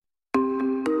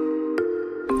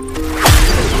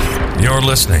You're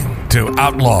listening to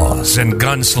Outlaws and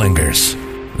Gunslingers,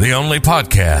 the only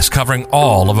podcast covering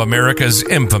all of America's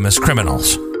infamous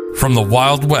criminals, from the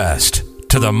Wild West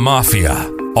to the Mafia,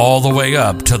 all the way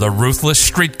up to the ruthless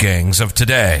street gangs of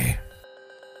today.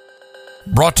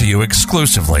 Brought to you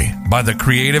exclusively by the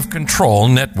Creative Control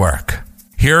Network.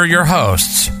 Here are your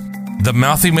hosts, the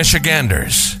Mouthy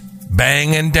Michiganders,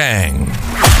 Bang and Dang.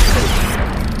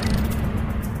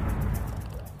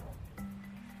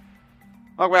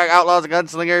 Welcome back, Outlaws and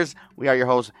Gunslingers. We are your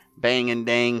hosts, Bang and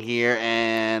Dang here,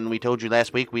 and we told you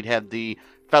last week we'd have the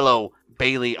fellow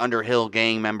Bailey Underhill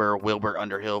gang member, Wilbur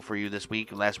Underhill, for you this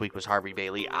week. Last week was Harvey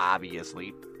Bailey,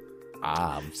 obviously.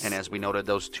 And as we noted,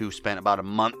 those two spent about a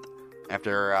month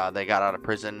after they got out of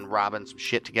prison robbing some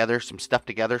stuff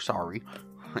together,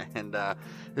 And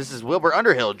this is Wilbur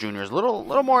Underhill Jr.'s a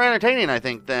little more entertaining, I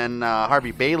think, than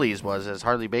Harvey Bailey's was, as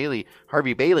Harvey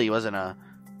Bailey wasn't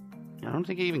I don't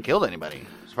think he even killed anybody,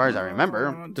 as far as I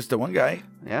remember. Just the one guy.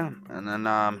 Yeah, and then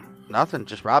nothing,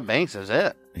 just rob banks is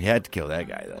it. He had to kill that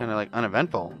guy, though. Kind of like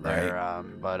uneventful there, right.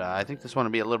 But I think this one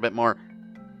will be a little bit more...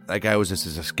 That guy was just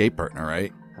his escape partner,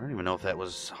 right? I don't even know if that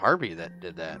was Harvey that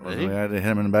did that, did he? We had to hit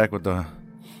him in the back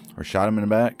or shot him in the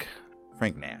back.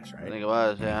 Frank Nash, right? I think it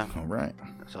was, yeah. All right.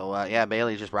 So,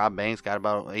 Bailey just robbed banks,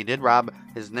 he did rob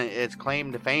his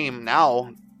claim to fame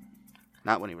now...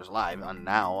 Not when he was alive.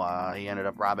 Now, he ended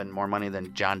up robbing more money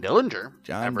than John Dillinger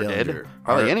ever did.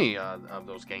 Probably any of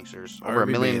those gangsters. Over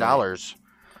 $1 million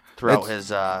throughout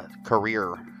his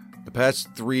career. The past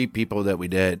three people that we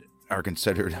did are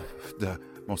considered the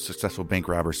most successful bank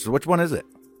robbers. So which one is it?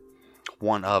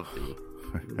 One of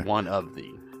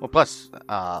the. Well, plus,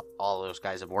 all those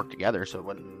guys have worked together, so it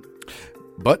wouldn't...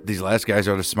 But these last guys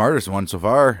are the smartest ones so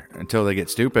far until they get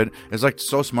stupid. It's like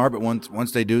so smart, but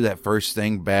once they do that first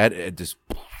thing bad, it just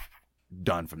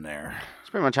done from there. It's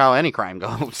pretty much how any crime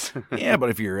goes. Yeah, but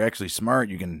if you're actually smart,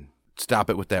 you can stop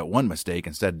it with that one mistake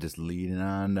instead of just leading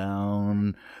on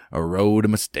down a road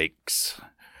of mistakes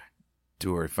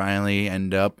to where finally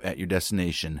end up at your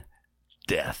destination,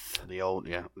 death.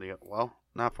 Well,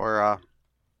 not for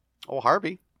old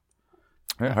Harvey.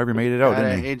 Yeah, Harvey made it out,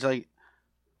 didn't he? Age like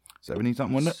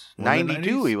 70-something, wasn't it?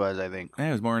 92 he was, I think. Yeah,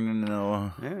 he was born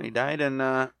in... he died in...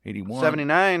 81.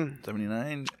 79.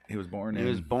 79. He was born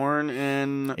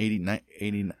in...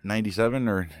 97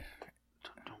 or...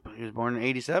 He was born in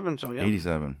 87, so yeah.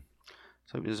 87.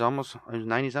 So he was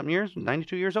 90-something years,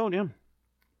 92 years old, yeah.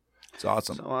 It's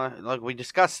awesome. So, like we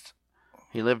discussed,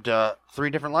 he lived 3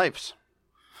 different lives.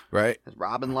 Right. His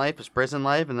robbing life, his prison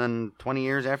life, and then 20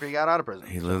 years after he got out of prison.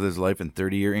 He lived his life in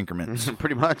 30-year increments.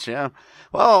 Pretty much, yeah.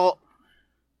 Well,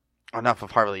 enough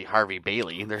of Harvey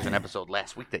Bailey. There's an episode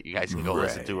last week that you guys can go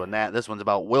listen to on that. This one's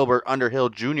about Wilbur Underhill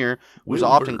Jr., who's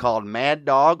often called Mad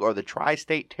Dog or the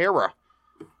Tri-State Terror.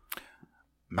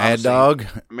 Mad Dog?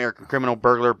 American criminal,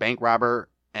 burglar, bank robber,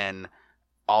 and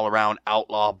all-around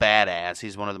outlaw badass.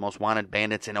 He's one of the most wanted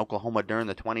bandits in Oklahoma during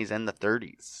the 20s and the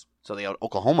 30s. So the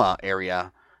Oklahoma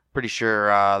area... Pretty sure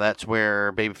that's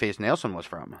where Babyface Nelson was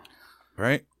from.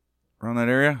 Right? Around that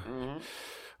area? Mm-hmm.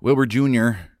 Wilbur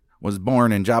Jr. was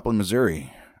born in Joplin,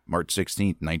 Missouri, March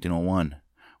 16th, 1901.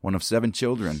 One of 7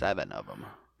 children. 7 of them.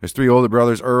 His 3 older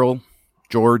brothers, Earl,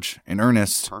 George, and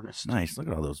Ernest. Nice. Look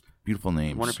at all those beautiful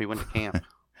names. I wonder if he went to camp.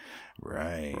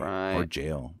 Right. Or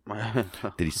jail.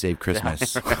 Did he save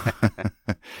Christmas? What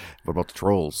about the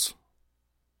Trolls?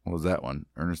 What was that one?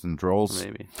 Ernest and the Trolls?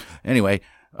 Maybe. Anyway...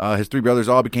 his 3 brothers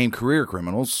all became career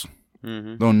criminals,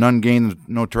 though none gained the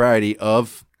notoriety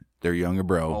of their younger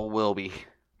bro. Oh, Wilby.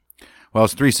 While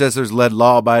his 3 sisters led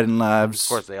law-abiding lives. Of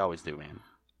course, they always do,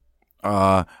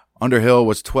 man. Underhill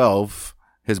was 12.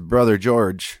 His brother,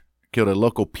 George, killed a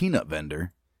local peanut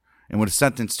vendor and was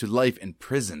sentenced to life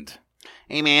imprisoned.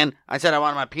 Hey, man, I said I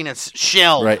wanted my peanuts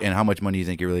shelled. Right, and how much money do you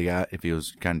think he really got if he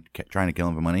was trying to kill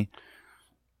him for money?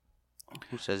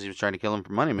 Who says he was trying to kill him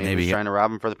for money? Maybe he was trying to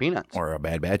rob him for the peanuts. Or a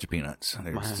bad batch of peanuts.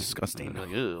 They're disgusting. Like,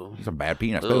 ew. Some bad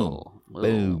peanuts. Boom.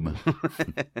 Boom.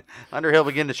 Underhill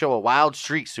began to show a wild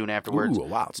streak soon afterwards. Ooh, a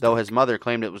wild streak. Though his mother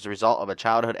claimed it was the result of a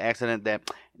childhood accident that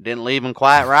didn't leave him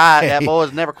quite right. That boy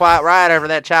was never quite right after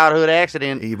that childhood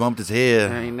accident. He bumped his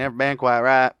head. He never been quite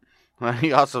right.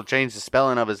 He also changed the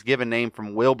spelling of his given name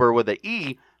from Wilbur with an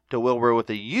E to Wilbur with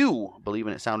a U,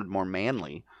 believing it sounded more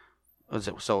manly.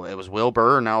 So it was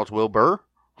Wilbur, now it's Wilbur?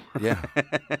 Yeah.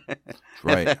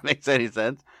 Right. That makes any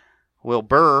sense.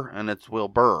 Wilbur, and it's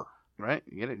Wilbur, right?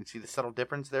 You get it? You see the subtle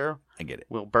difference there? I get it.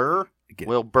 Wilbur,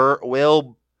 Wilbur,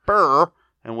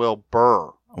 and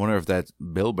Wilbur. I wonder if that's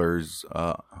Bill Burr's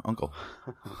uncle.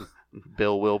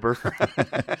 Bill Wilbur.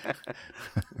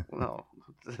 No,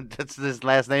 that's his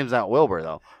last name's not Wilbur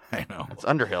though. I know. It's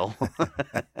Underhill.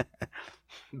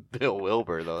 Bill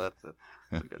Wilbur though. That's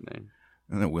a good name.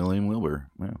 And then William Wilbur.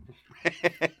 Wow.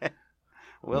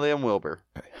 William Wilbur.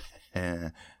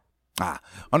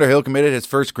 Underhill committed his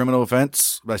first criminal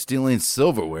offense by stealing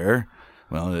silverware.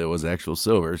 Well, it was actual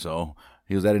silver, so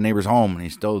he was at a neighbor's home and he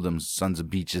stole them sons of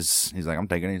beaches. He's like, I'm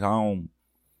taking it home.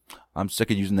 I'm sick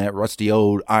of using that rusty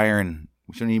old iron.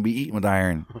 We shouldn't even be eating with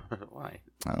iron. Why?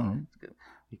 I don't know.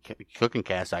 You cook in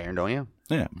cast iron, don't you?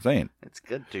 Yeah, I'm saying. It's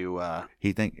good to.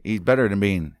 He think he's better than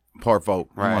being poor folk.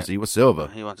 Right. He wants to eat with silver.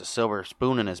 He wants a silver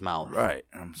spoon in his mouth. Right.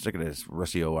 I'm sick of this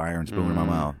rusty old iron spoon in my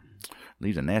mouth.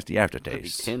 Leaves a nasty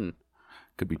aftertaste. Could be tin.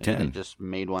 Could be tin. He just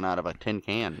made one out of a tin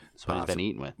can. That's what he's been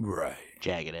eating with. Right.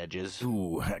 Jagged edges.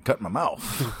 Ooh, that cut my mouth.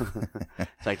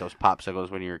 It's like those popsicles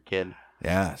when you're a kid.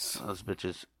 Yes. Those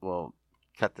bitches will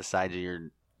cut the sides of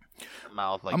your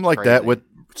mouth like I'm like crazy. that with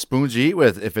spoons you eat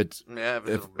with. If it's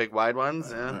if big wide ones.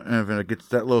 Yeah. if it gets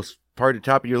that little part at the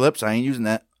top of your lips, I ain't using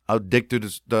that. I'll dig through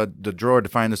the drawer to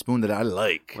find the spoon that I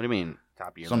like. What do you mean? Top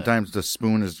of your Sometimes the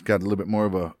spoon has got a little bit more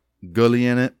of a gully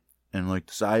in it, and like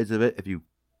the sides of it, if you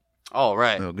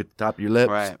right. it'll get the top of your lips.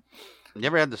 Right. You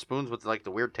ever had the spoons with like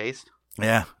the weird taste?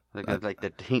 Yeah. Like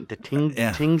the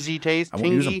Yeah. tingsy taste? I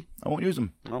won't use Tingy? them. I won't use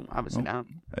them. No, obviously not.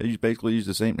 I basically use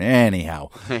the same. Anyhow.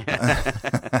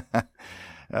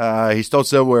 He stole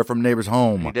silverware from a neighbor's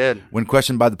home. He did. When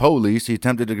questioned by the police, he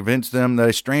attempted to convince them that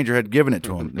a stranger had given it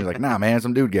to him. He's like, nah, man,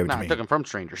 some dude gave it to I me. took them from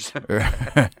strangers.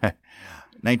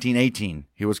 1918,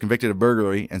 he was convicted of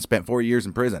burglary and spent 4 years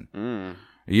in prison. Mm.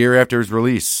 A year after his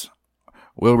release,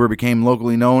 Wilbur became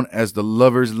locally known as the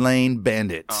Lover's Lane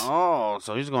Bandit. Oh,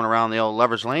 so he's going around the old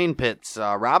Lover's Lane pits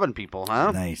robbing people,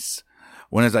 huh? Nice.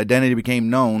 When his identity became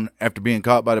known after being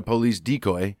caught by the police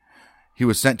decoy, he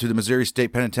was sent to the Missouri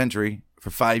State Penitentiary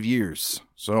for 5 years.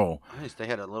 So Nice. They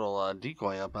had a little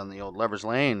decoy up on the old Lover's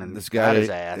Lane, and this got guy his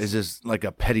ass. is just like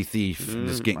a petty thief,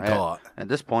 just getting caught. At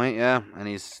this point, yeah, and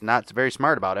he's not very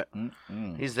smart about it.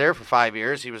 Mm-mm. He's there for 5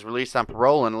 years. He was released on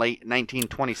parole in late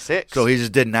 1926. So he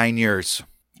just did 9 years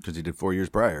because he did 4 years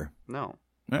prior. No.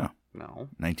 Yeah. No.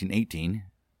 1918,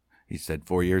 he said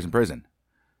 4 years in prison.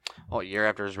 Oh, a year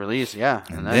after his release, yeah.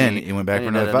 And then he went back for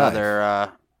another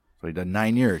 5. So he did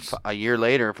 9 years. A year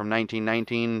later, from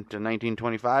 1919 to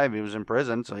 1925, he was in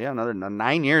prison. So, yeah, another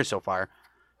 9 years so far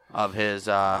of his...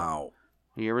 Wow.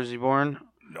 What year was he born?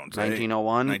 Don't say.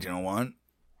 1901. 1901.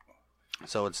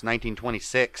 So it's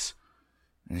 1926.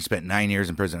 And he spent 9 years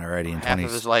in prison already. Half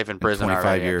of his life in prison 25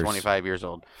 already. years. 25 years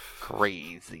old.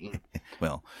 Crazy.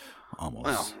 Well, almost.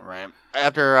 Well, right.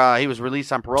 After he was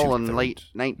released on parole in 2/3. late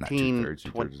Not 2/3. 2/3 is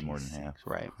more 1920. than half.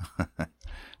 Right.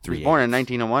 3/8. He was born in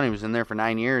 1901. He was in there for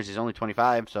 9 years. He's only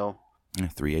 25, so...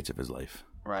 3/8 of his life.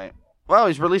 Right. Well,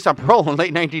 he's released on parole in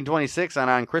late 1926, and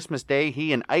on Christmas Day,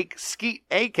 he and Ike Skeet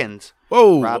Akins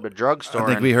Whoa! robbed a drugstore. I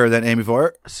think we heard that name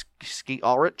before. Skeet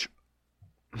Ulrich.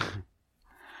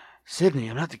 Sydney,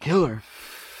 I'm not the killer.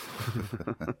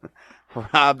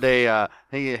 Robbed a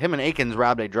him and Akins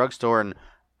robbed a drugstore in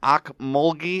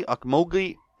Okmulgee,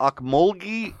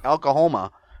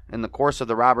 Oklahoma. In the course of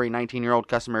the robbery, 19-year-old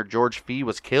customer George Fee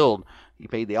was killed. He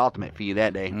paid the ultimate fee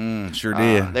that day. Sure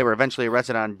did. They were eventually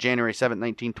arrested on January 7,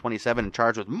 1927, and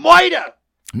charged with moida.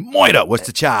 Moida, what's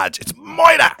the charge? It's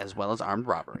moida! As well as armed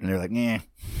robbery. And they're like, yeah.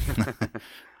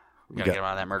 We gotta get him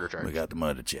on that murder charge. We got the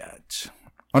murder charge.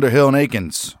 Underhill and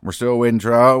Akins were still awaiting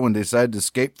trial when they decided to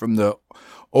escape from the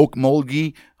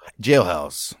Okmulgee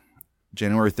jailhouse,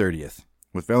 January 30th,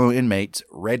 with fellow inmates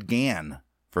Red Gann,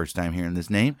 first time hearing this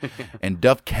name, and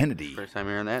Duff Kennedy. First time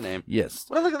hearing that name. Yes.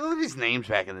 Well, look at these names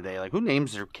back in the day. Like, who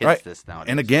names their kids this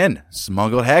nowadays? And again,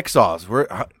 smuggled hacksaws.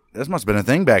 This must have been a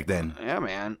thing back then. Yeah,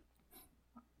 man.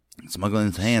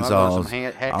 Smuggling handsaws.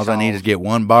 Smuggling some All I need is get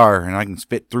one bar, and I can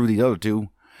spit through the other two.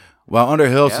 While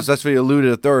Underhill successfully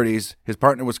eluded authorities, his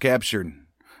partner was captured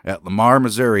at Lamar,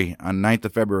 Missouri on 9th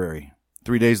of February.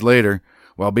 3 days later,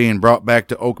 while being brought back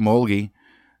to Okmulgee,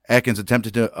 Atkins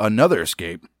attempted another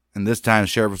escape, and this time the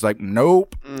sheriff was like,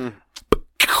 nope. I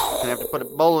have to put a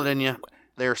bullet in you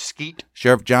there, Skeet.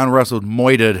 Sheriff John Russell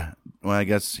moided. Well, I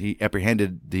guess he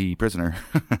apprehended the prisoner.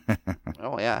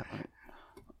 Oh, yeah.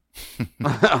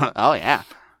 Oh, yeah.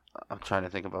 I'm trying to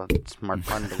think of a smart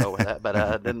pun to go with that, but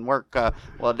it didn't work.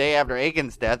 Well, a day after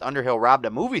Akins' death, Underhill robbed a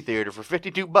movie theater for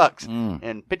 $52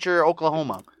 in Pitcher,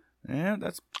 Oklahoma. Yeah,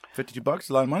 that's $52.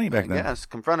 A lot of money back then. Yes.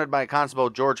 Confronted by Constable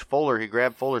George Fuller, he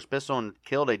grabbed Fuller's pistol and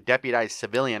killed a deputized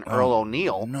civilian, Earl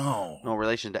O'Neill. No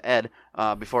relation to Ed.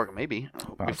 Before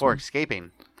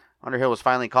escaping. Underhill was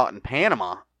finally caught in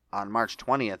Panama on March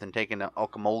 20th and taken to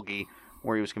Okmulgee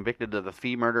where he was convicted of the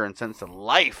fee murder and sentenced to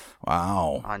life.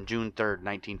 Wow. On June 3rd,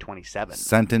 1927.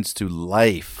 Sentenced to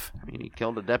life. I mean, he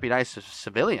killed a deputized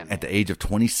civilian. At the age of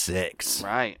 26.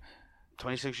 Right.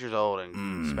 26 years old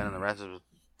and spending the rest of his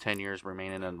 10 years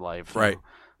remaining in life. Right.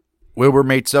 Wilbur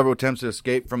made several attempts to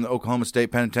escape from the Oklahoma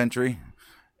State Penitentiary,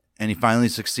 and he finally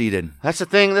succeeded. That's the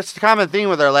thing. That's the common theme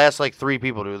with our last, 3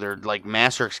 people, dude. They're,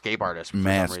 master escape artists for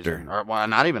some reason. Or, well,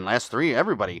 not even last 3.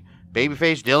 Everybody.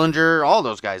 Babyface, Dillinger, all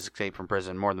those guys escaped from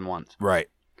prison more than once. Right.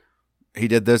 He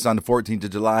did this on the 14th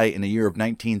of July in the year of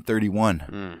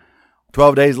 1931.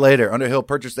 12 days later, Underhill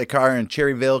purchased a car in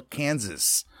Cherryville,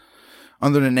 Kansas,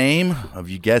 under the name of,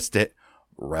 you guessed it,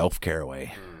 Ralph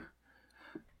Caraway.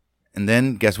 And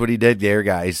then, guess what he did there,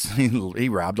 guys? He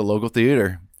robbed a local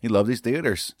theater. He loved these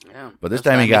theaters. Yeah. But this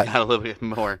time he got a little bit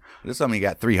more. This time he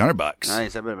got $300.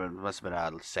 Nice. That must have been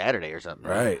on Saturday or something.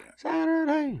 Right.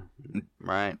 Saturday.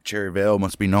 Right. Cherryville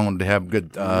must be known to have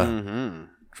good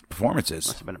performances.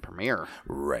 Must have been a premiere.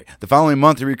 Right. The following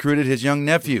month, he recruited his young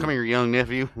nephew. Come here, young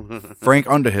nephew. Frank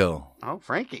Underhill. Oh,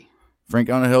 Frankie. Frank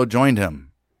Underhill joined him.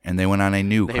 And they went on a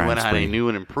new crime spree. They went on a new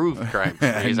and improved crime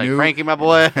spree. He's like, Frankie, my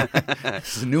boy.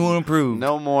 It's new and improved.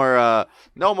 No more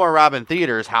robbing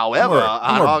theaters. However,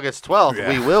 on August 12th,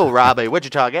 we will rob a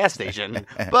Wichita gas station.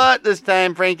 But this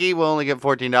time, Frankie will only get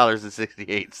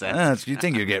 $14.68. You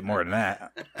think you'd get more than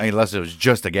that. Unless it was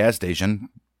just a gas station.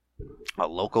 A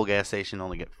local gas station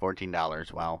only get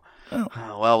 $14. Wow. Oh.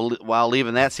 Well, while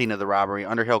leaving that scene of the robbery,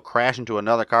 Underhill crashed into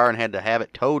another car and had to have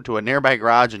it towed to a nearby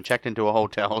garage and checked into a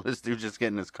hotel. This dude's just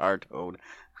getting his car towed.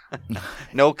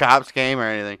 No cops came or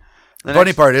anything. The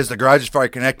funny part is the garage is probably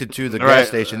connected to the gas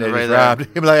station they just robbed.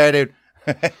 He'd be like, hey, dude.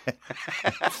 The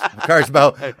car's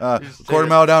about a quarter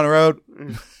mile down the road.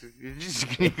 Can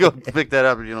you go pick that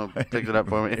up and pick it up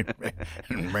for me?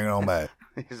 And bring it on back.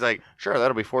 He's like, sure,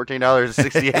 that'll be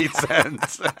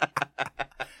 $14.68.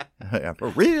 Yeah, for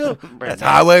real? That's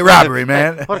highway robbery,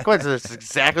 man. What a coincidence. That's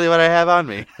exactly what I have on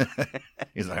me.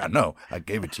 He's like, I know. I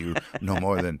gave it to you no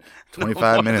more than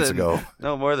 25 minutes ago.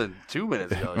 No more than 2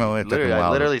 minutes ago. Well, I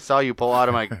literally saw you pull out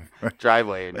of my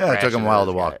driveway. And it took him a while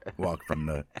to walk from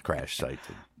the crash site.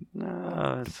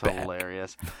 No, that's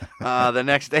hilarious. The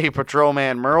next day,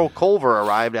 patrolman Merle Culver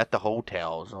arrived at the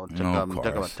hotel. So it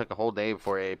took a whole day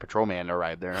before a patrolman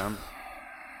arrived there. Huh?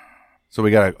 So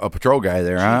we got a patrol guy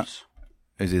there, huh?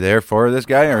 Is he there for this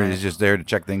guy, or is he just there to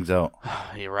check things out?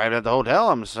 He arrived at the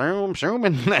hotel. I'm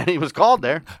assuming that he was called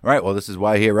there. Right. Well, this is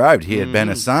why he arrived. He had been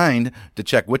assigned to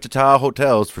check Wichita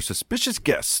hotels for suspicious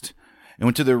guests and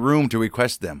went to their room to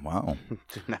request them. Wow.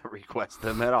 Did not request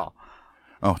them at all.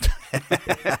 Oh.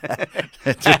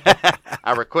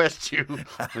 I request you.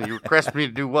 You request me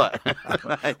to do what?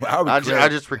 I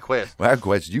just request. Well, I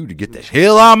request you to get the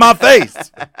hell on my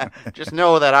face. Just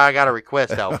know that I got a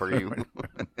request out for you.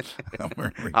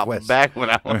 I'll be back when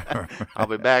I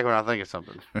think of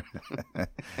something.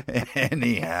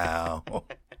 Anyhow.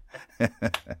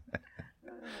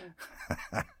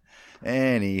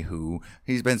 Anywho,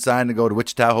 he's been signed to go to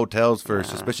Wichita hotels for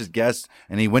suspicious guests,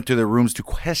 and he went to their rooms to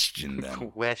question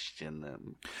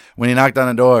them. When he knocked on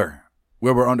the door,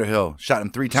 Wilbur Underhill shot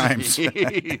him 3 times.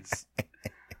 Jeez.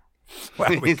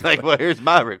 He's like, well, here's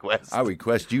my request. I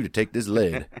request you to take this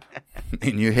lead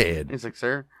in your head. He's like,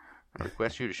 sir, I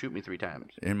request you to shoot me 3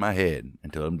 times. In my head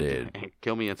until I'm dead. And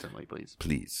kill me instantly, please.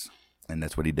 Please. And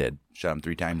that's what he did. Shot him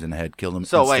 3 times in the head, killed him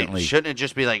instantly. So wait, shouldn't it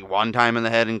just be like 1 time in the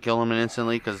head and kill him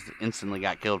instantly? Because instantly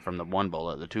got killed from the 1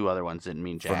 bullet. The 2 other ones didn't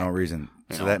mean jack. For no reason.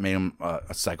 So that made him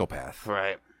a psychopath.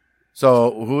 Right.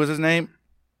 So who was his name?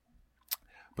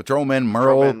 Patrolman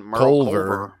Merle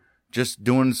Culver. Just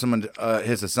doing some of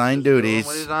his assigned duties.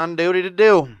 What he's on duty to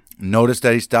do. Noticed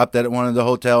that he stopped at one of the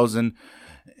hotels and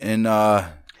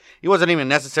he wasn't even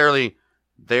necessarily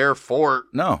there for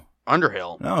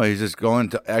Underhill. No, he's just going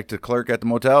to act a clerk at the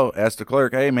motel. Ask the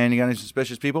clerk, hey, man, you got any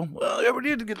suspicious people? Well, yeah, we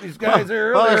need to get these guys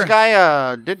there. Well, this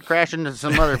guy did crash into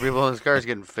some other people. His car's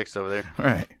getting fixed over there.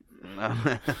 Right. Well,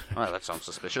 that sounds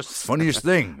suspicious. Funniest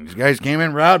thing, these guys came in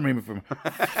and robbed me for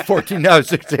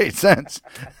 $14.68.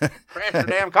 Crashed the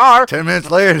damn car. 10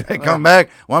 minutes later, they come back.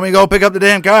 Want me to go pick up the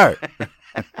damn car?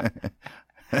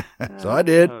 So I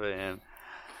did. Oh, man.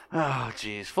 Oh,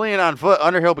 jeez. Fleeing on foot,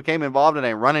 Underhill became involved in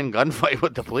a run-in gunfight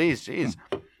with the police. Jeez.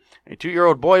 A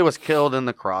 2-year-old boy was killed in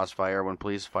the crossfire when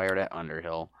police fired at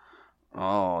Underhill.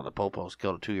 Oh, the Popos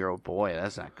killed a 2-year-old boy.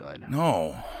 That's not good.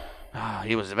 No.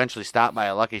 He was eventually stopped by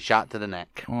a lucky shot to the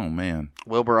neck. Oh, man.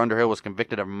 Wilbur Underhill was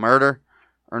convicted of murder,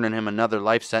 earning him another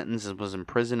life sentence, and was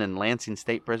imprisoned in Lansing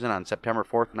State Prison on September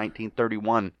 4th,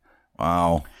 1931.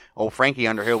 Wow. Old Frankie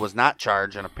Underhill was not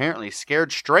charged and apparently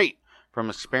scared straight from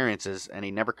experiences, and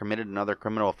he never committed another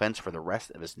criminal offense for the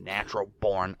rest of his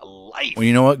natural-born life. Well,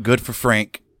 you know what? Good for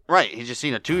Frank. Right. He's just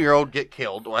seen a 2-year-old get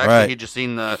killed. Well, actually, he just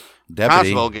seen the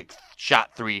deputy constable get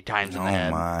shot 3 times in the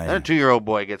head. My. Then a 2-year-old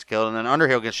boy gets killed, and then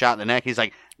Underhill gets shot in the neck. He's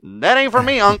like, that ain't for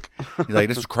me, Unc. He's like,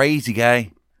 this is crazy,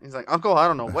 guy. He's like, Uncle, I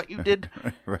don't know what you did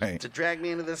right. to drag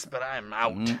me into this, but I'm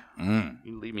out. Mm-hmm.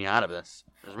 You leave me out of this.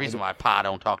 There's a reason why Pa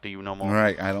don't talk to you no more.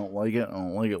 Right. I don't like it. I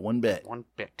don't like it one bit. One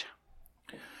bit.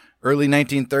 Early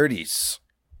 1930s.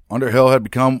 Underhill had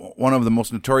become one of the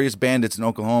most notorious bandits in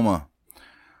Oklahoma.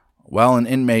 While an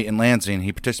inmate in Lansing,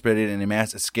 he participated in a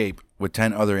mass escape with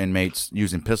 10 other inmates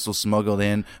using pistols smuggled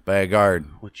in by a guard.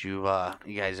 Which you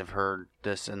guys have heard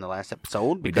this in the last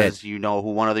episode because you know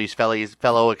who one of these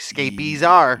fellow escapees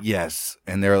are. Yes,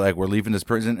 and they're like, we're leaving this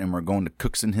prison and we're going to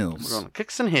Cookson Hills. We're going to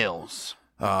Cookson Hills.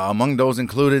 Among those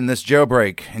included in this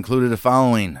jailbreak included the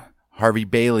following: Harvey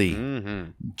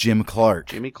Bailey, Jim Clark,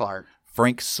 Jimmy Clark,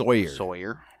 Frank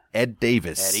Sawyer, Ed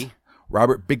Davis, Eddie,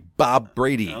 Robert Big Bob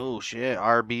Brady. Oh, shit.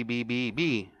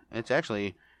 RBBBB. It's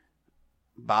actually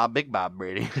Bob Big Bob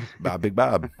Brady. Bob Big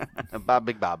Bob. Bob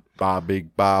Big Bob. Bob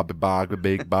Big Bob, Bob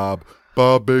Big Bob.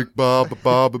 Bob Big Bob,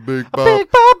 Bob Big Bob. Big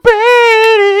Bob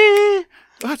Brady.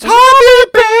 That's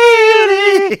Harvey Bailey.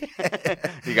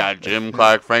 You got Jim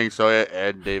Clark, Frank Sawyer,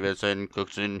 Ed Davis, and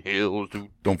Cookson Hills.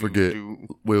 Don't forget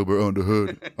Wilbur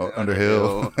Underhill.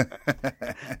 I'm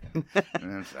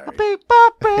sorry. Big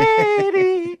Bob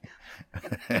Brady.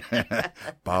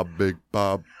 Bob Big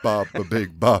Bob, Bob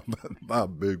Big Bob,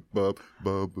 Bob Big Bob,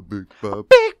 Bob Big Bob.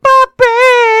 Big Bob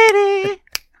Brady.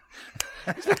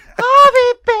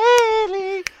 Harvey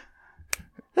Bailey.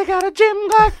 They got a Jim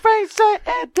Clark, Frank Sawyer,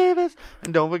 Ed Davis,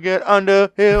 and don't forget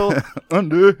Underhill.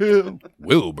 Underhill.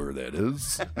 Wilbur, that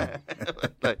is.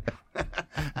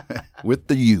 With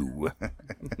the U.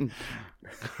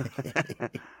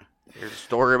 Here's a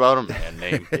story about a man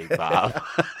named Big Bob.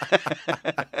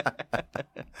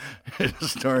 Here's a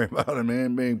story about a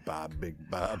man named Bob Big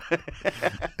Bob.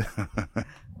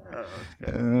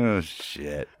 Oh,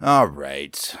 shit. All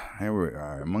right. Here we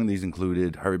are. Among these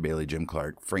included Harvey Bailey, Jim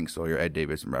Clark, Frank Sawyer, Ed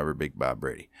Davis, and Robert Big Bob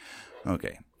Brady.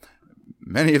 Okay.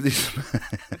 Many of these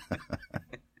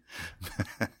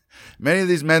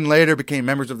men later became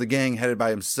members of the gang headed by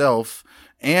himself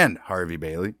and Harvey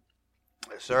Bailey.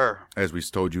 Yes, sir. As we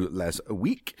told you last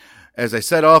week. As I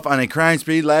set off on a crime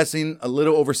spree lasting a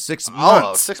little over 6 months.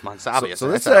 Oh, 6 months, obviously.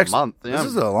 So that's actually, a month. Yeah. This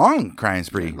is a long crime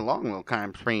spree. A long little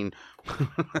crime spree.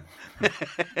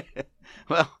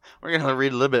 Well, we're going to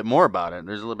read a little bit more about it.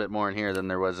 There's a little bit more in here than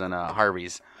there was in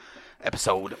Harvey's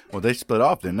episode. Well, they split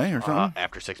off, didn't they, or something?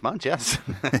 After 6 months, yes.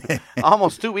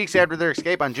 Almost 2 weeks after their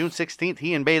escape on June 16th,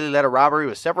 he and Bailey led a robbery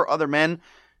with several other men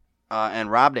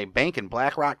and robbed a bank in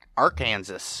Black Rock,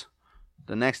 Arkansas.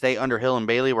 The next day, Underhill and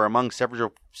Bailey were among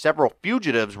several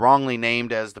fugitives wrongly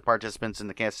named as the participants in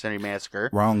the Kansas City Massacre.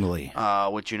 Wrongly.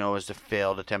 Which you know is the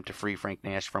failed attempt to free Frank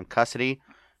Nash from custody.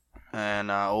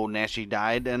 And old Nashy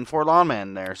died and 4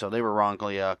 lawmen there, so they were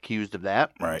wrongly accused of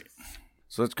that. Right.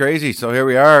 So it's crazy. So here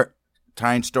we are,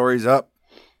 tying stories up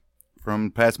from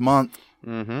the past month.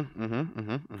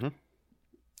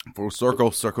 Full circle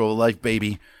of life,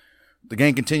 baby. The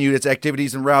gang continued its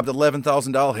activities and robbed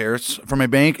 $11,000 from a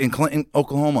bank in Clinton,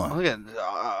 Oklahoma. Look at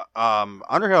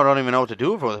Underhill don't even know what to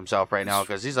do with himself right now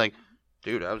because he's like,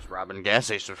 dude, I was robbing gas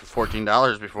stations for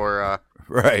 $14 before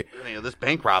right. any of this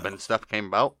bank robbing stuff came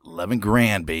about.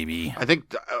 $11,000, baby. I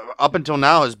think up until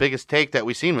now, his biggest take that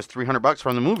we've seen was $300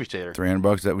 from the movie theater.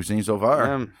 $300 that we've seen so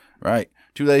far. Right.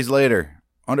 2 days later,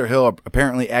 Underhill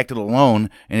apparently acted alone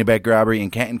in a bank robbery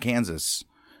in Canton, Kansas,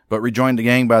 but rejoined the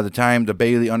gang by the time the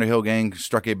Bailey-Underhill gang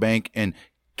struck a bank in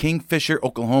Kingfisher,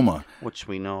 Oklahoma. Which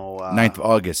we know... 9th of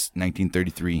August,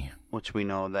 1933. Which we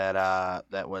know that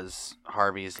that was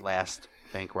Harvey's last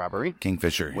bank robbery.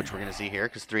 Kingfisher. Which we're going to see here,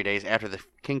 because 3 days after the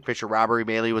Kingfisher robbery,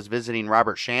 Bailey was visiting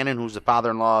Robert Shannon, who's the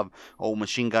father-in-law of old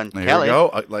Machine Gun there Kelly. There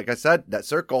you go. Like I said, that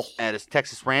circle. At his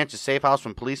Texas ranch, his safe house,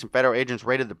 when police and federal agents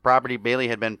raided the property, Bailey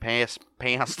had been passed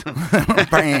ransom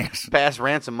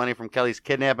money from Kelly's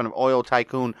kidnapping of oil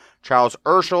tycoon Charles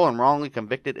Urschel and wrongly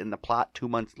convicted in the plot 2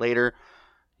 months later.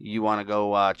 You want to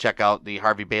go check out the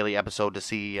Harvey Bailey episode to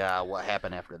see what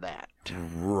happened after that.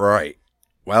 Right.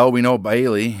 Well, we know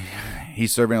Bailey.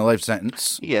 He's serving a life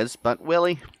sentence. He is, but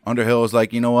Willie. Underhill is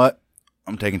like, you know what?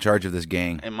 I'm taking charge of this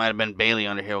gang. It might have been Bailey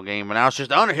Underhill gang, but now it's just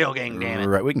the Underhill gang, damn it.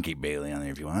 Right. We can keep Bailey on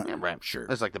there if you want. Yeah, right. Sure.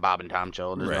 It's like the Bob and Tom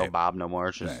show. There's no Bob no more.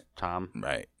 It's just right. Tom.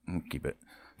 Right. We'll keep it.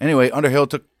 Anyway, Underhill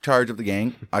took charge of the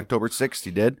gang. October 6th,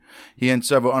 he did. He and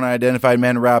several unidentified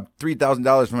men robbed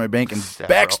 $3,000 from a bank in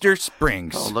Baxter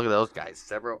Springs. Oh, look at those guys.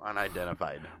 Several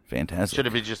unidentified. Fantastic. Should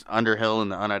have been just Underhill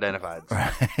and the unidentifieds.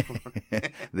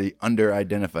 The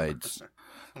under-identifieds.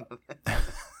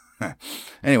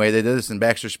 Anyway, they did this in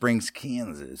Baxter Springs,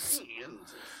 Kansas.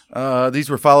 These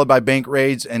were followed by bank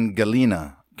raids in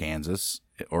Galena, Kansas,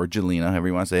 or Galena, however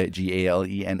you want to say it,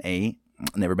 Galena.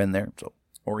 Never been there,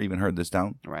 or even heard this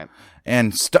town. Right.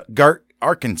 And Stuttgart,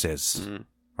 Arkansas.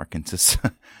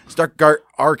 Stuttgart,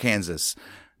 Arkansas.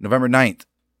 November 9th.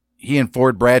 He and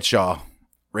Ford Bradshaw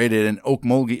raided in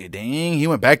Okmulgee. Dang, he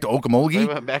went back to Okmulgee? He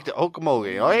went back to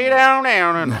Okmulgee. Way down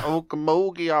in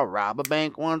Okmulgee. I'll rob a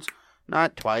bank once,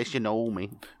 not twice. You know me.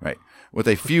 Right. With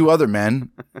a few other men,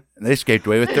 they escaped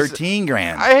away with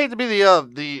 $13,000. I hate to be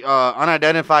the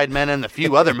unidentified men and the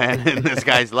few other men in this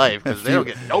guy's life because they don't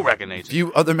get no recognition.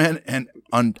 Few other men and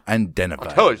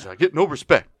unidentified. I tell you, I get no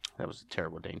respect. That was a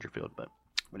terrible Dangerfield, but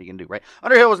what are you going to do, right?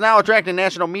 Underhill was now attracting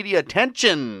national media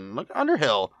attention. Look,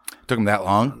 Underhill. Took him that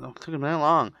long? It took him that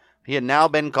long. He had now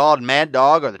been called Mad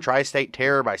Dog or the Tri-State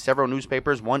Terror by several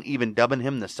newspapers, one even dubbing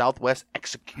him the Southwest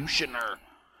Executioner.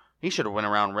 He should have went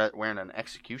around wearing an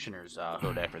executioner's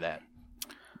hood after that.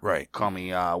 Right. Call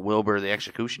me Wilbur the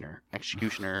Executioner.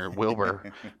 Executioner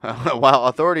Wilbur. While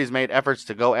authorities made efforts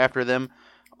to go after them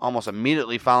almost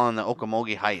immediately following the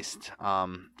Okmulgee heist.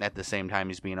 At the same time,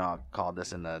 he's being called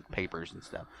this in the papers and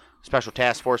stuff. Special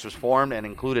task force was formed and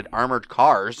included armored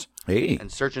cars. Hey.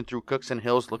 And searching through Cookson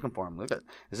Hills looking for him. Look at,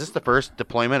 is this the first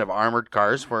deployment of armored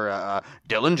cars for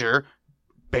Dillinger?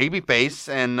 Babyface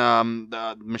and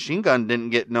the machine gun didn't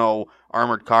get no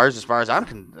armored cars as far as I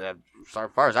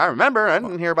remember. I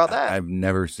didn't hear about that. I've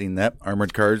never seen that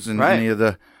armored cars in any of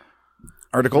the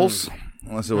articles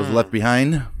unless it was left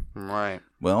behind. Right.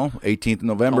 Well, 18th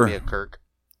November. Don't be a Kirk.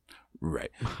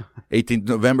 Right. 18th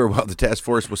November, while the task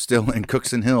force was still in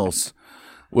Cookson Hills,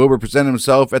 Wilbur presented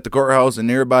himself at the courthouse in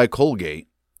nearby Colgate,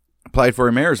 applied for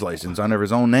a mayor's license under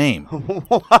his own name.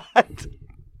 What?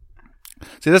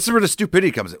 See, that's where the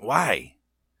stupidity comes in. Why?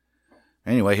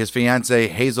 Anyway, his fiancée,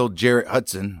 Hazel Jarrett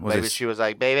Hudson, she was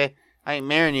like, baby, I ain't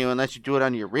marrying you unless you do it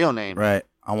under your real name. Right.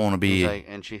 I want to be.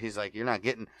 He's like, you're not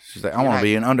getting. She's like, I want to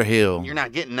be in Underhill. You're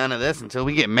not getting none of this until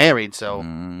we get married. So,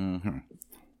 He's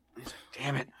like,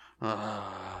 damn it.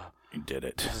 You did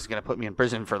it. This is going to put me in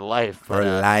prison for life. For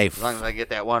life. As long as I get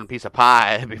that one piece of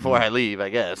pie before I leave, I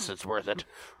guess it's worth it.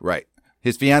 Right.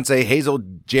 His fiancée, Hazel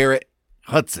Jarrett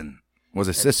Hudson, was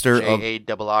a sister of Jarrett.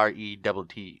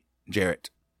 Jarrett.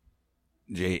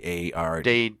 J-A-R.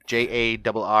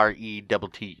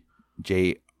 J-A-R-R-E-T-T.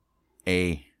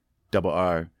 J-A-R-R.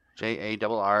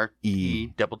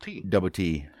 J-A-R-R-E-T-T.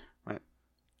 Double-T. Right.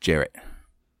 Jarrett.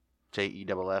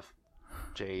 J-E-F-F.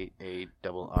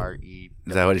 J-A-R-R-E.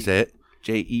 Is that what he said?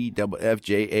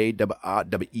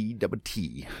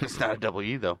 J-E-F-F-J-A-R-R-E-T. It's not a double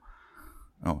E, though.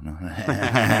 Oh, no.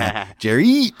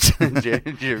 Jarrett.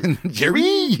 Jarrett.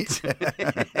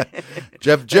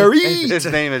 Jeff Jarrett. His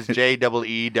name is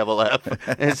J-E-E-F-F.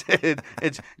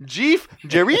 It's Jeef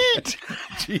Jarrett.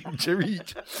 Jeef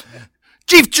Jarrett.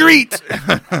 Jeef Jarrett.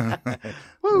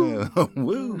 Woo.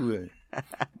 Woo.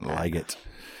 Like it.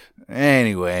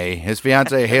 Anyway, his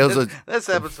fiancée Hazel. This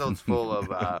episode's full of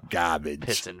garbage,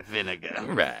 piss and vinegar.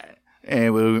 Right.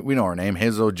 And we know her name.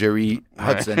 Hazel Jarrett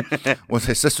Hudson was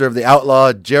a sister of the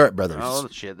outlaw Jarrett brothers. Oh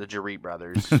shit, the Jarrett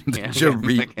brothers. The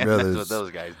Jarrett brothers. That's what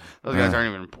those guys. Those guys aren't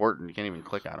even important. You can't even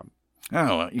click on them.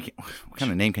 Oh, what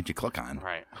kind of name can't you click on?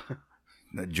 Right.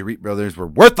 The Jarrett brothers were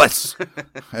worthless.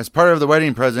 As part of the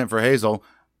wedding present for Hazel,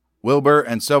 Wilbur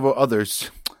and several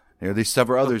others. There are these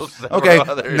several others.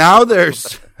 Others. Now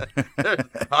there's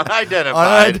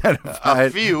unidentified.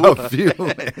 A few.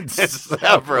 And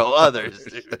several others,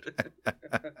 dude.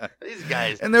 These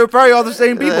guys. And they were probably all the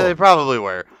same people. They probably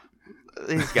were.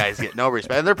 These guys get no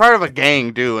respect. And they're part of a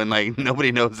gang, too, and like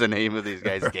nobody knows the name of these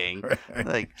guys' gang. Right.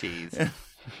 Like, jeez.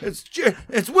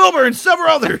 It's Wilbur and several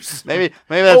others. Maybe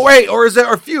that's... Oh, wait, or is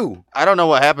there a few? I don't know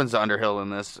what happens to Underhill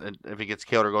in this, if he gets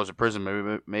killed or goes to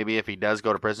prison. Maybe if he does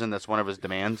go to prison, that's one of his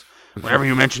demands. Whenever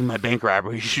you mention my bank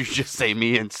robbery, you should just say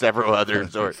me and several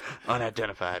others or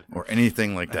unidentified. Or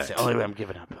anything like that. That's the only way I'm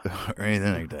giving up. Or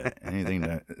anything like that. Anything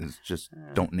that is just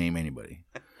don't name anybody.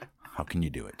 How can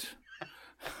you do it?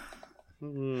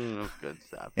 Good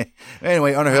stuff.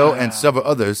 Anyway, Underhill and several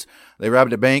others, they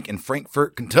robbed a bank in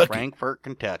Frankfort, Kentucky. At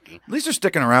least they're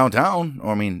sticking around town.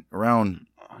 Around.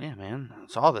 Oh, yeah, man.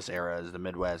 It's all this era is the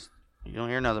Midwest. You don't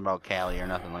hear nothing about Cali or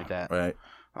nothing like that. Right.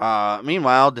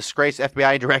 Meanwhile, disgraced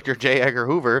FBI Director J. Edgar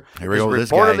Hoover is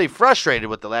reportedly frustrated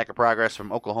with the lack of progress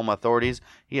from Oklahoma authorities.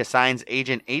 He assigns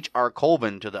Agent H.R.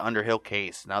 Colvin to the Underhill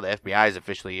case. Now the FBI is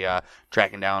officially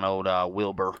tracking down old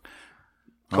Wilbur.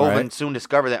 Colvin soon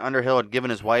discovered that Underhill had given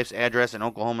his wife's address in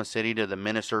Oklahoma City to the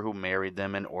minister who married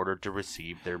them in order to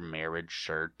receive their marriage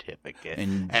certificate.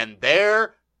 And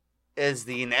there is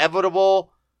the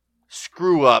inevitable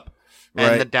screw-up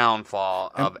and the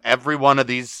downfall of every one of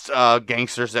these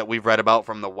gangsters that we've read about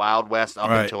from the Wild West up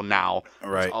until now.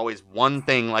 There's always one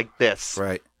thing like this.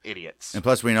 Idiots. And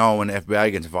plus, we know when the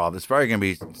FBI gets involved, it's probably going to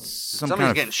be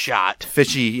somebody's getting shot.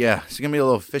 Fishy, yeah. It's going to be a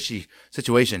little fishy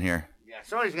situation here. Yeah,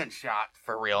 somebody's getting shot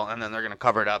for real, and then they're going to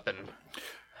cover it up. And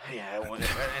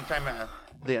anytime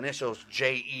the initials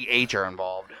JEH are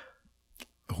involved.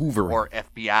 Hoover. Or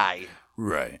FBI.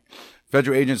 Right.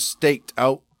 Federal agents staked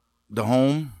out the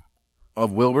home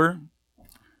of Wilbur,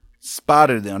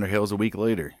 spotted the Underhills a week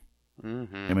later. Him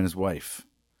and his wife.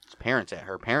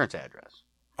 Her parents' address.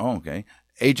 Oh, okay.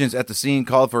 Agents at the scene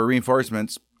called for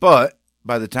reinforcements, but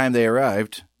by the time they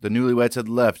arrived, the newlyweds had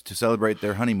left to celebrate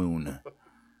their honeymoon.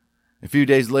 A few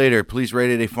days later, police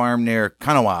raided a farm near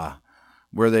Kanawha,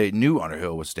 where they knew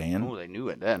Underhill was staying. Oh, they knew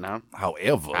it then, huh?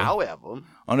 However,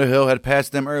 Underhill had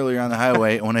passed them earlier on the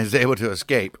highway when he was able to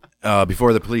escape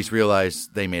before the police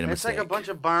realized they made a mistake. It's like a bunch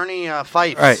of Barney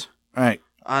fights. Right.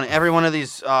 On every one of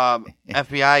these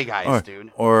FBI guys,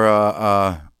 dude.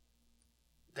 Or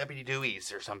Deputy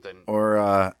Dewey's or something.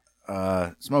 Or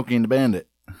Smokey and the Bandit.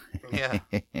 Yeah.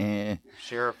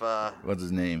 Sheriff. What's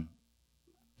his name?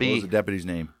 B. What was the deputy's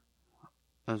name?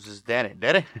 That was his daddy.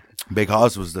 Big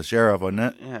Hoss was the sheriff, wasn't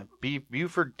it? Yeah.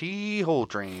 Buford T.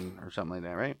 Coltrane or something like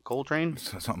that, right? Coltrane?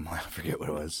 Something, I forget what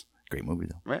it was. Great movie,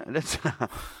 though. Right.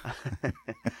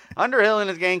 Underhill and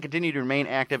his gang continued to remain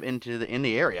active in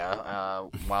the area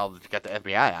while they got the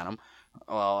FBI on them.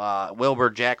 Well,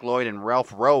 Wilbur, Jack Lloyd, and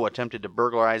Ralph Rowe attempted to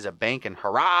burglarize a bank in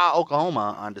Hurrah,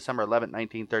 Oklahoma on December 11,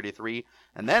 1933,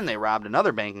 and then they robbed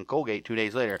another bank in Colgate 2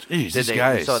 days later. Jeez,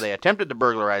 guys. So they attempted to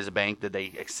burglarize a bank. Did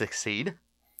they succeed?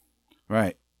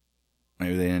 Right.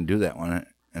 Maybe they didn't do that one,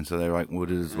 and so they were like, we'll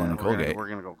do this one in Colgate. We're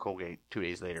going to go Colgate 2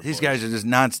 days later. These guys are just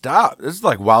nonstop. This is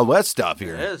like Wild West stuff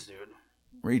here. It is, dude.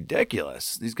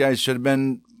 Ridiculous. These guys should have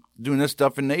been doing this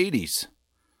stuff in the 80s,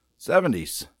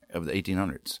 70s of the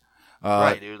 1800s.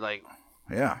 Right, dude. Like,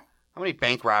 yeah. How many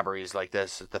bank robberies like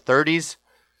this? The 30s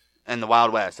and the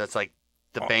Wild West. That's like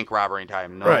the bank robbery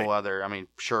time. No other. I mean,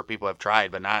 sure, people have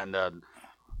tried, but not in the.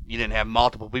 You didn't have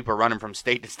multiple people running from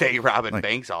state to state robbing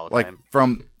banks all the time. Like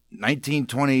from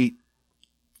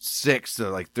 1926 to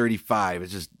like 35,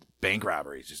 it's just bank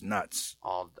robberies, just nuts.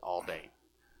 All day.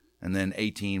 And then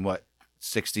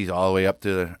 60s all the way up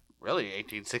to the. Really,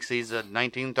 1860s to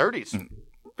 1930s.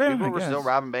 People were still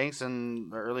robbing banks in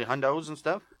the early hundos and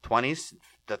stuff. 20s,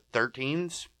 the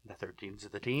 13s. The 13s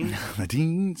of the teens. The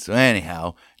teens. So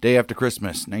anyhow, day after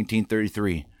Christmas,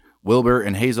 1933, Wilbur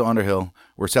and Hazel Underhill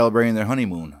were celebrating their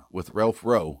honeymoon with Ralph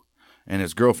Rowe and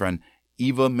his girlfriend,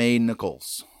 Eva Mae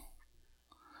Nichols,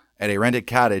 at a rented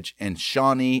cottage in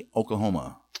Shawnee,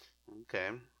 Oklahoma. Okay.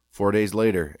 4 days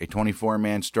later, a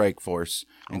 24-man strike force,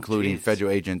 including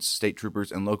federal agents, state troopers,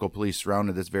 and local police,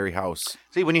 surrounded this very house.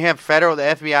 See, when you have federal, the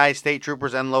FBI, state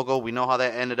troopers, and local, we know how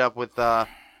that ended up with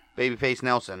Babyface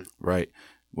Nelson. Right.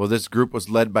 Well, this group was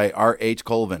led by R.H.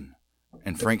 Colvin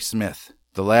and Frank Smith,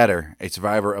 the latter a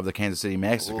survivor of the Kansas City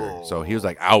Massacre. Whoa. So he was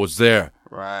like, I was there.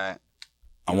 Right.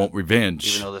 I want revenge.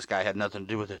 Even though this guy had nothing to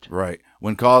do with it. Right.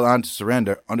 When called on to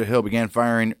surrender, Underhill began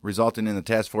firing, resulting in the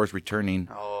task force returning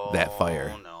that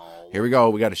fire. No. Here we go.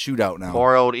 We got a shootout now.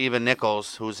 Poor old Eva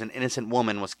Nichols, who's an innocent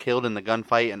woman, was killed in the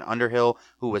gunfight, and Underhill,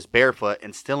 who was barefoot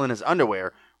and still in his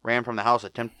underwear, ran from the house,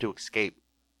 attempted to escape.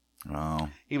 Oh.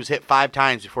 He was hit 5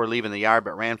 times before leaving the yard,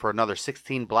 but ran for another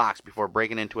 16 blocks before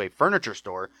breaking into a furniture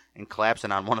store and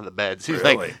collapsing on one of the beds. He's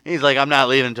like, I'm not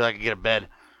leaving until I can get a bed.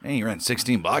 Hey, you ran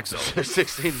 16 blocks, though.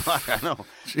 16 blocks, I know.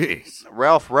 Jeez.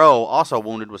 Ralph Rowe, also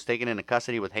wounded, was taken into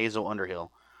custody with Hazel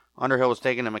Underhill. Underhill was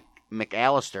taken to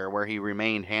McAllister, where he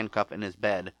remained handcuffed in his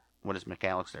bed. What is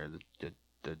McAllister?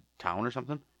 The town or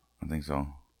something? I think so.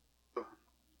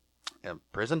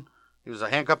 Prison? He was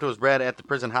handcuffed to his bed at the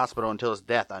prison hospital until his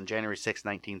death on January 6,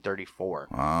 1934.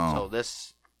 Wow. So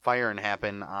this firing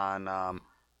happened on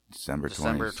December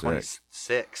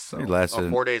 26th. So, he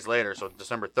lasted 4 days later, so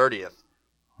December 30th.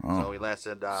 Oh. So he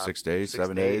lasted 6 days,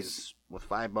 7 days with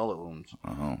 5 bullet wounds.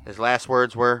 Oh. His last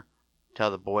words were,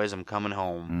 "Tell the boys I'm coming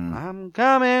home. I'm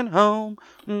coming home.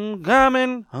 I'm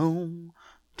coming home.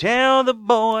 Tell the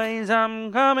boys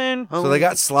I'm coming home." So they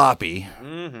got sloppy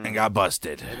and got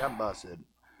busted. They got busted.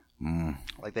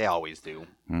 Like they always do.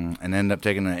 And ended up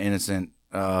taking an innocent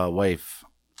wife.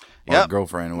 Or Yep.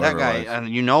 girlfriend. That Whatever guy, it was. and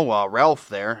you know Ralph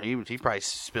there. He probably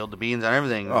spilled the beans on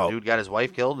everything. Oh. The dude got his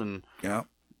wife killed, and Yeah.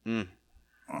 Mm.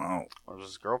 Oh, was it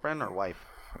his girlfriend or wife?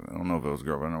 I don't know if it was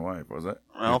girlfine or wife. Was it?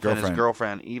 Ralph and his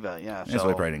girlfriend Eva. Yeah. That's So why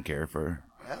he probably didn't care for her.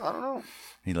 yeah, I don't know.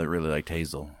 He really liked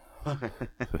Hazel.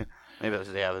 Maybe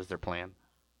that was their plan.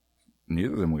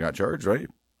 Neither of them got charged, right?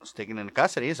 Sticking into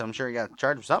custody, so I'm sure he got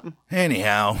charged with something.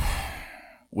 Anyhow,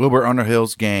 Wilbur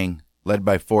Underhill's gang, led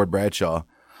by Ford Bradshaw,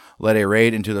 led a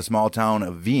raid into the small town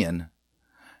of Vian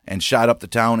and shot up the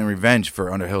town in revenge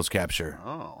for Underhill's capture.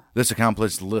 Oh. This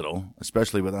accomplished little,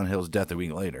 especially with Underhill's death a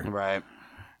week later. Right.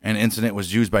 An incident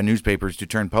was used by newspapers to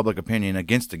turn public opinion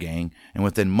against the gang, and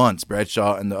within months,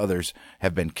 Bradshaw and the others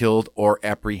have been killed or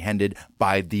apprehended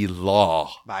by the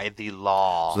law. By the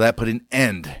law. So that put an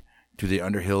end to the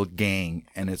Underhill gang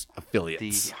and its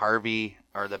affiliates. The Harvey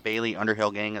or the Bailey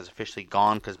Underhill gang is officially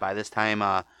gone because by this time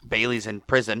Bailey's in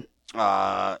prison.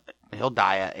 He'll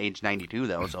die at age 92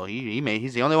 though, so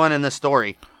he's the only one in this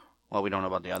story. Well, we don't know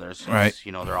about the others, right?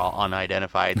 You know, they're all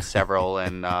unidentified, several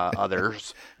and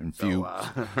others, and few.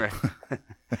 So, right.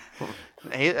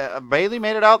 Bailey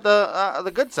made it out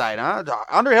the good side, huh?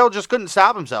 Underhill just couldn't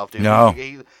stop himself, dude. No,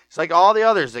 it's like all the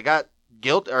others. They got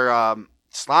guilt or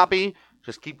sloppy.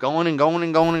 Just keep going and going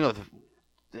and going.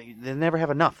 They never have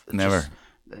enough. Never.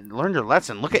 Learn your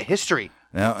lesson. Look at history.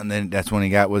 Yeah, and then that's when he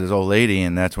got with his old lady,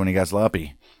 and that's when he got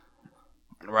sloppy.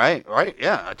 Right.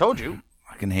 Yeah, I told you.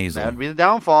 Fucking Hazel. That'd be the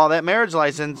downfall. That marriage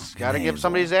license. Got to give Hazel.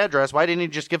 somebody's address. Why didn't he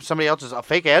just give somebody else's a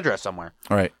fake address somewhere?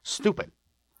 All right. Stupid.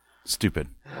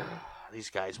 These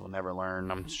guys will never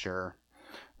learn, I'm sure.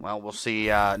 Well, we'll see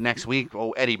next week.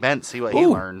 Oh, Eddie Bentz, see what he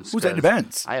learns. Who's Eddie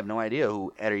Bentz? I have no idea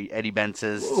who Eddie Bentz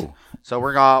is. Ooh. So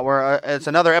we're it's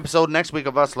another episode next week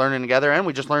of us learning together, and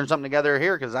we just learned something together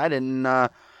here because I didn't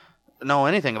know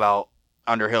anything about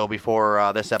Underhill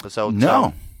before this episode. No.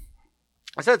 So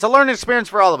I said it's a learning experience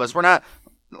for all of us. We're not,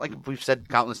 like we've said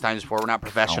countless times before, we're not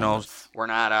professionals. We're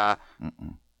not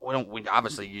we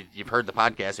obviously you've heard the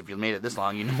podcast. If you've made it this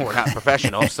long, you know we're not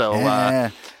professionals. So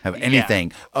of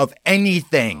anything.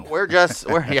 We're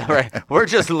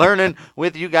just learning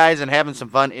with you guys and having some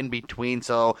fun in between.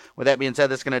 So with that being said,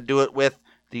 that's gonna do it with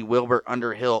the Wilbur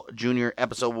Underhill Jr.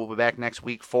 episode. We'll be back next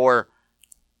week for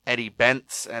Eddie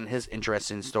Bentz and his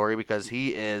interesting story because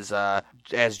he is,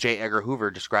 as J. Edgar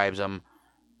Hoover describes him,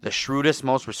 the shrewdest,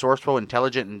 most resourceful,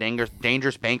 intelligent, and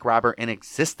dangerous bank robber in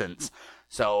existence.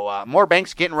 So more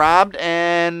banks getting robbed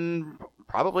and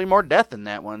probably more death in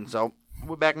that one. So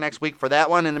we'll be back next week for that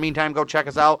one. In the meantime, go check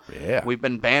us out. Yeah. We've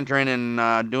been bantering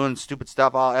and doing stupid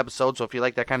stuff all episodes. So if you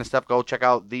like that kind of stuff, go check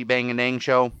out The Bang and Dang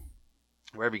Show.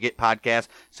 Wherever you get podcasts,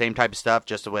 same type of stuff,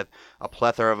 just with a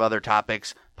plethora of other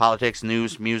topics, politics,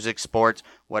 news, music, sports,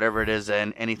 whatever it is,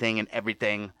 and anything and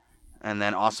everything. And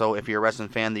then also, if you're a wrestling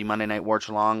fan, the Monday Night Watch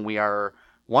Along, we are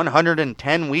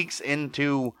 110 weeks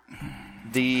into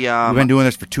the... We've been doing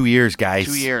this for 2 years, guys.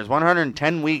 2 years.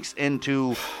 110 weeks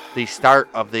into the start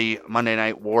of the Monday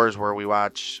Night Wars, where we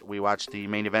watch the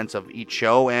main events of each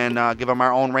show and give them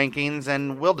our own rankings,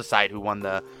 and we'll decide who won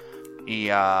the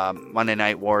Monday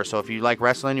Night Wars. So if you like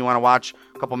wrestling, you want to watch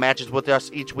a couple matches with us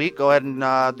each week, go ahead and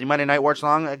the Monday Night Watch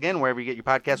Along again wherever you get your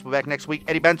podcast. We'll be back next week.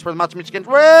 Eddie Bentz for the Monster Michigan.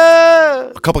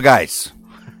 A couple guys.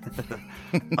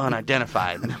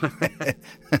 Unidentified.